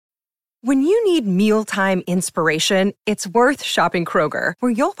When you need mealtime inspiration, it's worth shopping Kroger,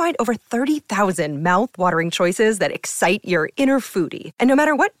 where you'll find over 30,000 mouth-watering choices that excite your inner foodie. And no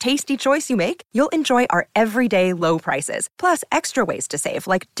matter what tasty choice you make, you'll enjoy our everyday low prices, plus extra ways to save,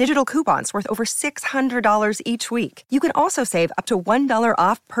 like digital coupons worth over $600 each week. You can also save up to $1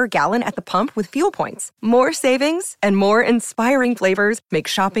 off per gallon at the pump with fuel points. More savings and more inspiring flavors make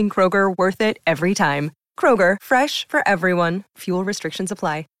shopping Kroger worth it every time. Kroger, fresh for everyone. Fuel restrictions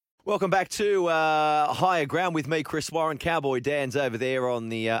apply. Welcome back to Higher Ground with me, Chris Warren. Cowboy Dan's over there on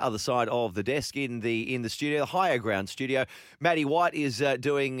the other side of the desk in the studio, the Higher Ground studio. Matty White is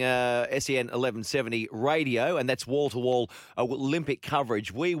doing SEN 1170 radio, and that's wall-to-wall Olympic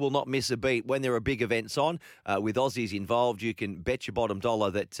coverage. We will not miss a beat when there are big events on. With Aussies involved, you can bet your bottom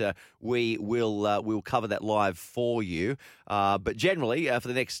dollar that we will cover that live for you. But generally, for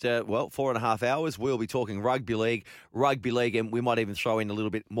the next, 4.5 hours, we'll be talking rugby league, and we might even throw in a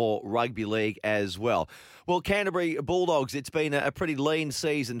little bit more rugby league as well. Well, Canterbury Bulldogs, it's been a pretty lean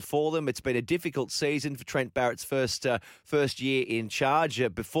season for them. It's been a difficult season for Trent Barrett's first year in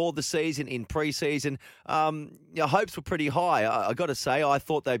charge. Before the season, in pre-season, hopes were pretty high. I got to say, I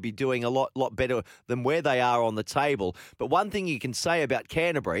thought they'd be doing a lot better than where they are on the table. But one thing you can say about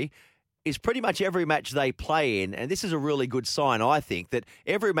Canterbury is pretty much every match they play in, and this is a really good sign, I think, that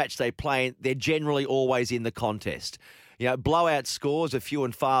every match they play in, they're generally always in the contest. Blowout scores are few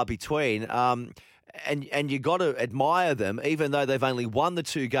and far between, and you got to admire them. Even though they've only won the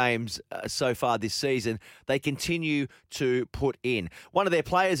 2 games so far this season, they continue to put in. One of their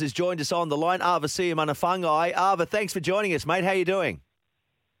players has joined us on the line, Ava Siamanafungai. Ava, thanks for joining us, mate. How you doing?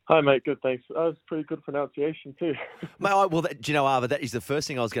 Hi, mate. Good, thanks. That was pretty good pronunciation, too. Mate, do you know, Ava, that is the first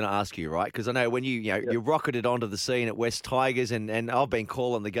thing I was going to ask you, right? Because I know when you rocketed onto the scene at West Tigers, and I've been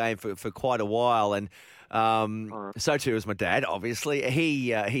calling the game for quite a while, and so too is my dad, obviously.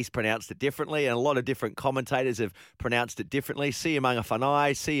 He's pronounced it differently, and a lot of different commentators have pronounced it differently.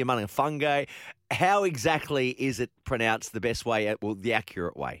 Siamanafungai. How exactly is it pronounced the best way, the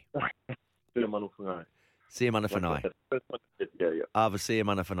accurate way? Siamanafungai. Siamanafungai. Yeah. Ava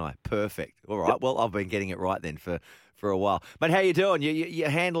Siamanafungai. Perfect. All right. Well, I've been getting it right then for a while. Mate, how you doing? You're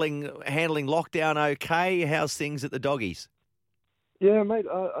handling lockdown okay? How's things at the Doggies? Yeah, mate.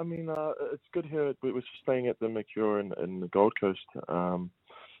 It's good here. We were staying at the Mercure in the Gold Coast.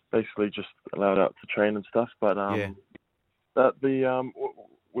 Basically, just allowed out to train and stuff. But we're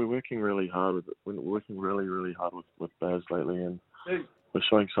working really hard with it. We're working really, really hard with Baz lately, and we're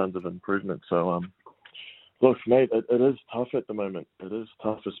showing signs of improvement. So, look, mate, it is tough at the moment. It is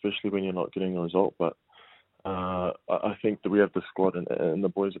tough, especially when you're not getting a result. But I think that we have the squad, and the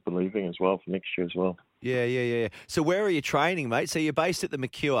boys are believing as well for next year as well. Yeah. So where are you training, mate? So you're based at the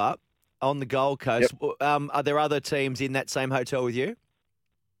Mercure on the Gold Coast. Yep. Are there other teams in that same hotel with you?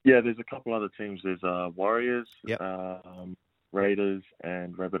 Yeah, there's a couple other teams. There's Warriors, yep. Raiders,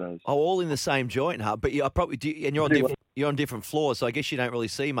 and Rabbitohs. Oh, all in the same joint, huh? But you're on different floors, so I guess you don't really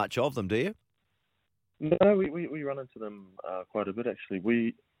see much of them, do you? No, we run into them quite a bit,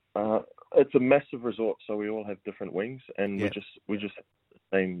 actually. It's a massive resort, so we all have different wings, and we just have the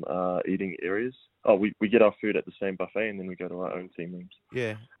same eating areas. Oh, we get our food at the same buffet, and then we go to our own team rooms.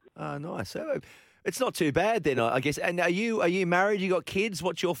 Yeah. Nice. So it's not too bad then, I guess. And are you married? You got kids?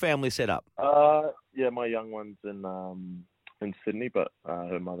 What's your family set up? Yeah, my young one's in Sydney, but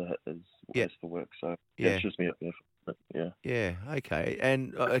her mother has to work, so it's just me up there. Yeah. Okay.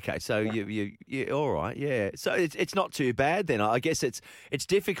 And so you all right. Yeah. So it's not too bad then. I guess it's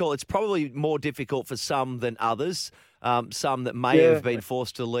difficult. It's probably more difficult for some than others. Some that may have been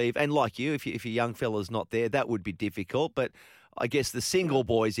forced to leave, and like you, if your young fella's not there, that would be difficult. But I guess the single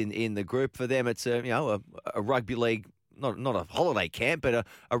boys in the group, for them, it's a rugby league, not a holiday camp, but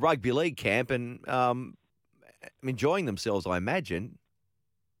a rugby league camp, and enjoying themselves, I imagine.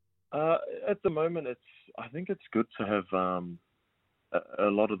 At the moment, I think it's good to have a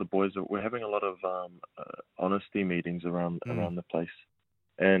lot of the boys. We're having a lot of honesty meetings around the place,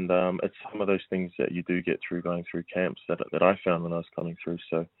 and it's some of those things that you do get through going through camps that I found when I was coming through.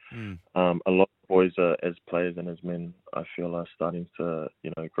 So a lot of boys as players and as men, I feel, are starting to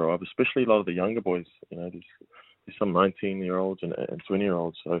grow up, especially a lot of the younger boys. There's some 19-year-olds and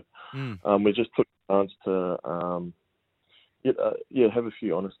 20-year-olds. So we just took a chance to have a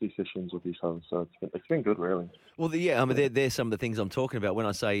few honesty sessions with each other. So it's been good, really. Well, there's some of the things I'm talking about when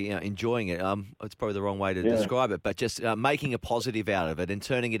I say enjoying it. It's probably the wrong way to describe it, but just making a positive out of it and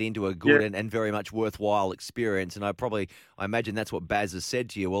turning it into a good and very much worthwhile experience. And I imagine that's what Baz has said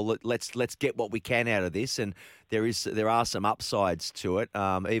to you. Well, let's get what we can out of this, and there are some upsides to it.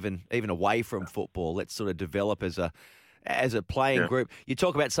 Even away from football, let's sort of develop as as a playing Yeah. group. You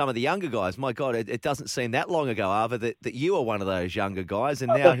talk about some of the younger guys. My God, it doesn't seem that long ago, Arva, that you were one of those younger guys,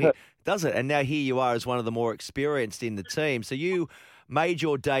 and now does it? And now here you are as one of the more experienced in the team. So you made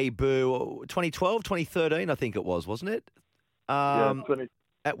your debut 2012, 2013, I think it was, wasn't it? Yeah, 20,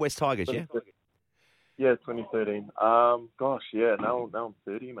 At West Tigers, yeah? 2013. Yeah, 2013. Gosh, yeah. Now I'm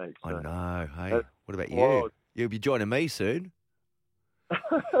 30, mate. I So. know. Hey, That- what about you? well- You'll be joining me soon.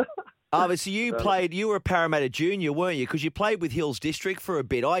 So you were a Parramatta junior, weren't you? Because you played with Hills District for a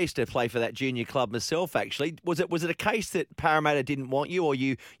bit. I used to play for that junior club myself, actually. Was it a case that Parramatta didn't want you, or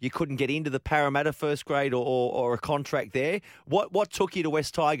you couldn't get into the Parramatta first grade or a contract there? What took you to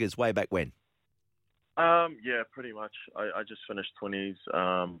West Tigers way back when? Yeah, pretty much. I just finished 20s.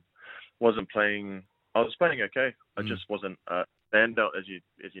 Wasn't playing. I was playing okay. I just wasn't a standout as you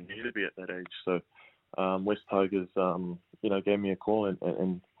need to be at that age. So West Tigers, gave me a call,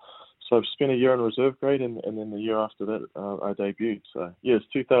 and so I've spent a year in reserve grade, and then the year after that, I debuted. So yeah, it's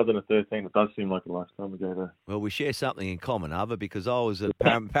 2013. It does seem like a lifetime ago, though. Well, we share something in common, Arva, because I was a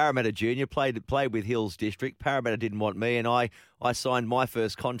Parramatta junior, played with Hills District. Parramatta didn't want me, and I signed my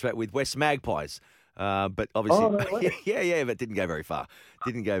first contract with West Magpies. But obviously, but it didn't go very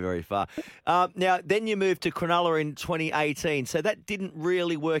far. Now, then you moved to Cronulla in 2018. So that didn't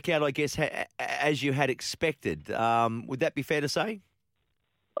really work out, I guess, as you had expected. Would that be fair to say?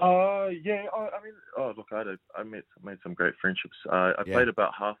 Yeah. Look, I made some great friendships. I played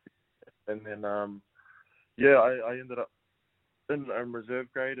about half, and then I ended up in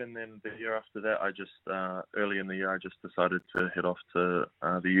reserve grade, and then the year after that, I just early in the year, I just decided to head off to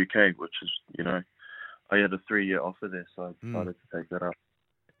the UK, which is, I had a 3-year offer there, so I decided to take that up.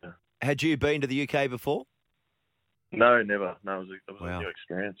 Yeah. Had you been to the UK before? No, never. No, it was Wow. a new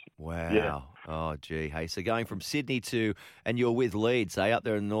experience. Wow. Yeah. Oh, gee. Hey, so going from Sydney and you're with Leeds, up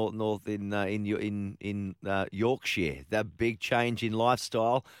there in north in Yorkshire. That big change in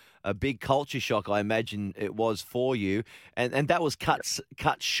lifestyle, a big culture shock, I imagine it was for you, and that was cut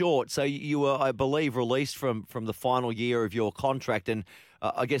short. So you were, I believe, released from the final year of your contract, and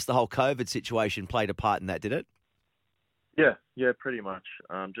I guess the whole COVID situation played a part in that, did it? Yeah, pretty much.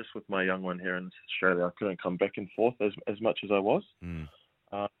 Just with my young one here in Australia, I couldn't come back and forth as much as I was.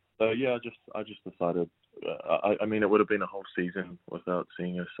 So yeah, I just decided. I mean, it would have been a whole season without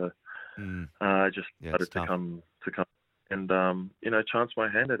seeing her, so I just decided to come and chance my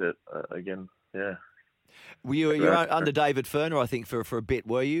hand at it again. Yeah. You're under David Furner, I think, for a bit,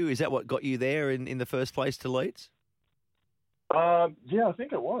 were you? Is that what got you there in the first place to Leeds? Yeah, I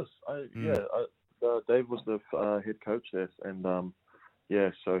think it was. Dave was the head coach there, and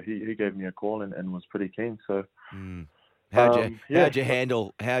so he gave me a call and was pretty keen. So, how'd you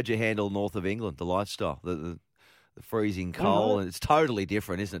handle north of England, the lifestyle, the freezing cold, and it's totally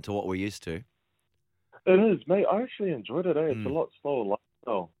different, isn't it, to what we're used to? It is, mate. I actually enjoyed it. It's a lot slower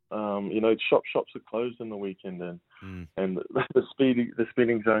lifestyle. Shops are closed in the weekend, and the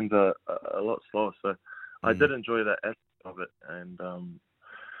speeding zones are a lot slower. So, I did enjoy that aspect of it, and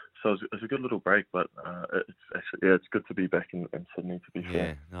so it's a good little break, but it's good to be back in Sydney, to be fair.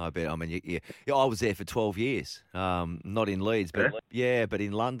 Yeah, no, I bet. I mean, I was there for 12 years, not in Leeds, but but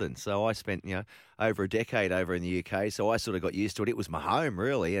in London. So I spent, over a decade over in the UK, so I sort of got used to it. It was my home,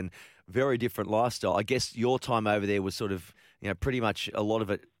 really, and very different lifestyle. I guess your time over there was sort of, pretty much a lot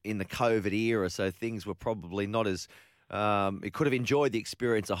of it in the COVID era, so things were probably not as... it could have enjoyed the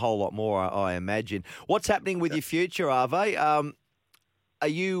experience a whole lot more, I imagine. What's happening with your future, Arve? Are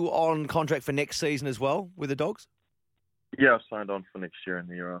you on contract for next season as well with the Dogs? Yeah, I've signed on for next year and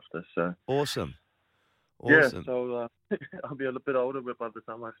the year after. So Awesome. Yeah, so I'll be a little bit older by the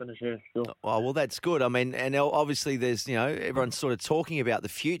time I finish here. Sure. Oh, well, that's good. I mean, and obviously there's, everyone's sort of talking about the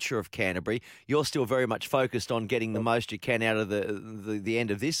future of Canterbury. You're still very much focused on getting the most you can out of the end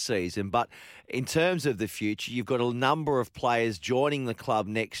of this season. But in terms of the future, you've got a number of players joining the club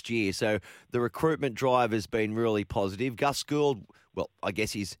next year. So the recruitment drive has been really positive. Gus Gould, well, I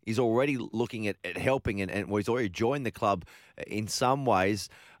guess he's already looking at helping and he's already joined the club in some ways.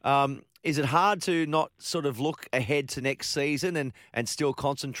 Is it hard to not sort of look ahead to next season and still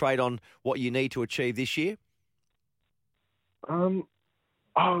concentrate on what you need to achieve this year? I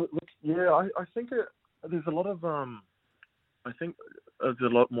think there's a lot of I think there's a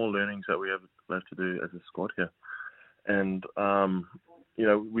lot more learnings that we have left to do as a squad here, and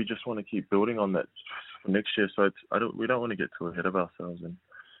we just want to keep building on that for next year. So we don't want to get too ahead of ourselves and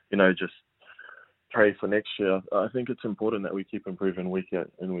just pray for next year. I think it's important that we keep improving week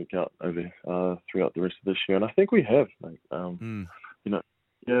out and week out over throughout the rest of this year, and I think we have, mate. I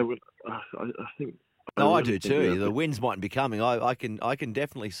think. No, I do too. The wins mightn't be coming. I can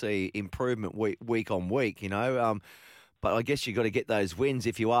definitely see improvement week on week. But I guess you've got to get those wins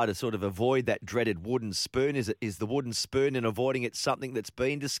if you are to sort of avoid that dreaded wooden spoon. Is the wooden spoon and avoiding it something that's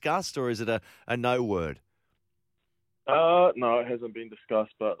been discussed, or is it a no word? No, it hasn't been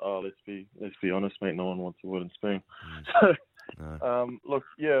discussed, but let's be honest, mate. No one wants a wooden spoon. So, No. look,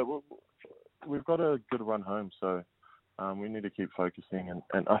 yeah, we've got a good run home, so we need to keep focusing,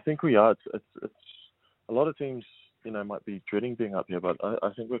 and I think we are. It's a lot of teams, might be dreading being up here, but I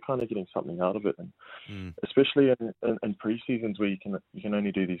think we're kind of getting something out of it, and especially in pre-seasons where you can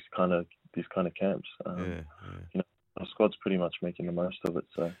only do these kind of camps. Our squad's pretty much making the most of it,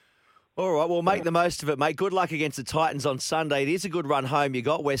 so. All right, well, make the most of it, mate. Good luck against the Titans on Sunday. It is a good run home. You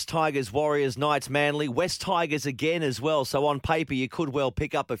got West Tigers, Warriors, Knights, Manly, West Tigers again as well. So on paper, you could well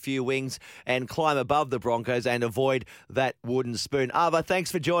pick up a few wings and climb above the Broncos and avoid that wooden spoon. Ava, thanks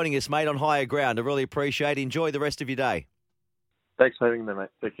for joining us, mate, on Higher Ground. I really appreciate it. Enjoy the rest of your day. Thanks for having me, mate.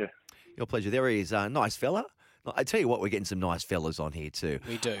 Take care. Your pleasure. There he is. Nice fella. I tell you what, we're getting some nice fellas on here too.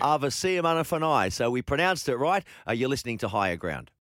 We do. Ava Siamanafanai. So we pronounced it right. You're listening to Higher Ground.